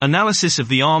Analysis of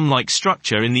the arm-like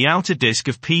structure in the outer disk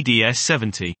of PDS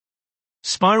 70.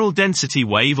 Spiral density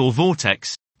wave or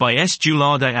vortex, by S.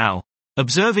 Goulard et al.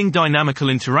 Observing dynamical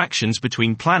interactions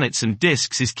between planets and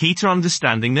disks is key to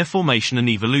understanding their formation and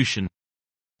evolution.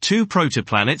 Two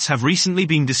protoplanets have recently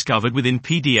been discovered within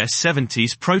PDS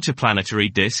 70's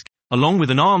protoplanetary disk, along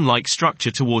with an arm-like structure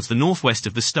towards the northwest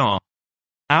of the star.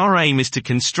 Our aim is to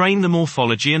constrain the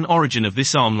morphology and origin of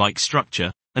this arm-like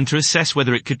structure, and to assess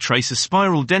whether it could trace a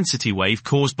spiral density wave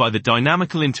caused by the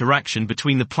dynamical interaction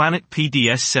between the planet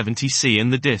PDS 70c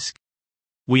and the disk.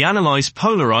 We analyze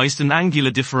polarized and angular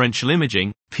differential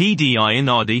imaging, PDI and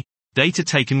RD, data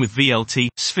taken with VLT,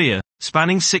 sphere,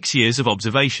 spanning 6 years of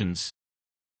observations.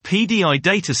 PDI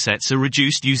datasets are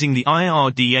reduced using the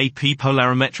IRDAP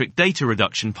polarimetric data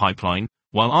reduction pipeline,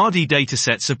 while RD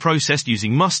datasets are processed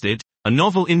using MUSTID, a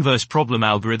novel inverse problem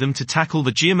algorithm to tackle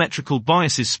the geometrical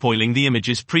biases spoiling the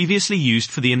images previously used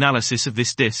for the analysis of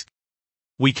this disk.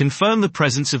 We confirm the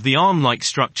presence of the arm-like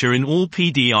structure in all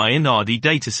PDI and RD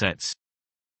datasets.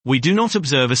 We do not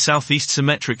observe a southeast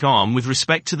symmetric arm with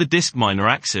respect to the disk minor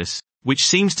axis, which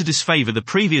seems to disfavor the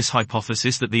previous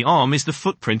hypothesis that the arm is the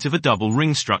footprint of a double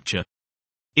ring structure.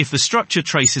 If the structure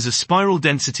traces a spiral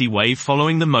density wave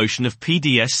following the motion of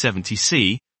PDS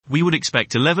 70c, we would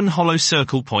expect 11 hollow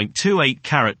circle 0.28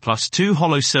 carat plus 2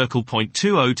 hollow circle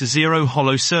 0.20 to 0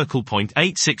 hollow circle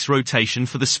 0.86 rotation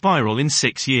for the spiral in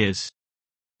 6 years.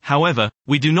 However,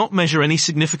 we do not measure any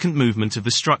significant movement of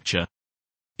the structure.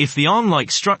 If the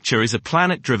arm-like structure is a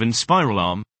planet-driven spiral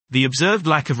arm, the observed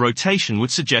lack of rotation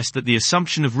would suggest that the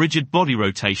assumption of rigid body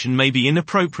rotation may be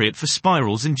inappropriate for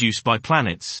spirals induced by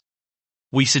planets.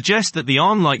 We suggest that the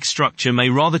arm-like structure may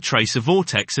rather trace a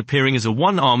vortex appearing as a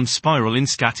one-armed spiral in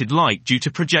scattered light due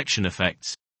to projection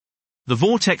effects. The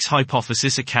vortex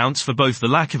hypothesis accounts for both the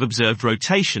lack of observed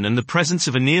rotation and the presence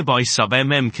of a nearby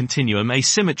sub-mm continuum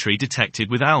asymmetry detected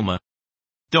with ALMA.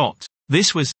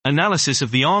 This was analysis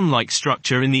of the arm-like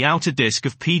structure in the outer disk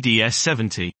of PDS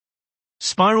 70.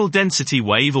 Spiral density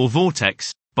wave or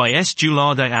vortex, by S.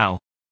 Goulard et al.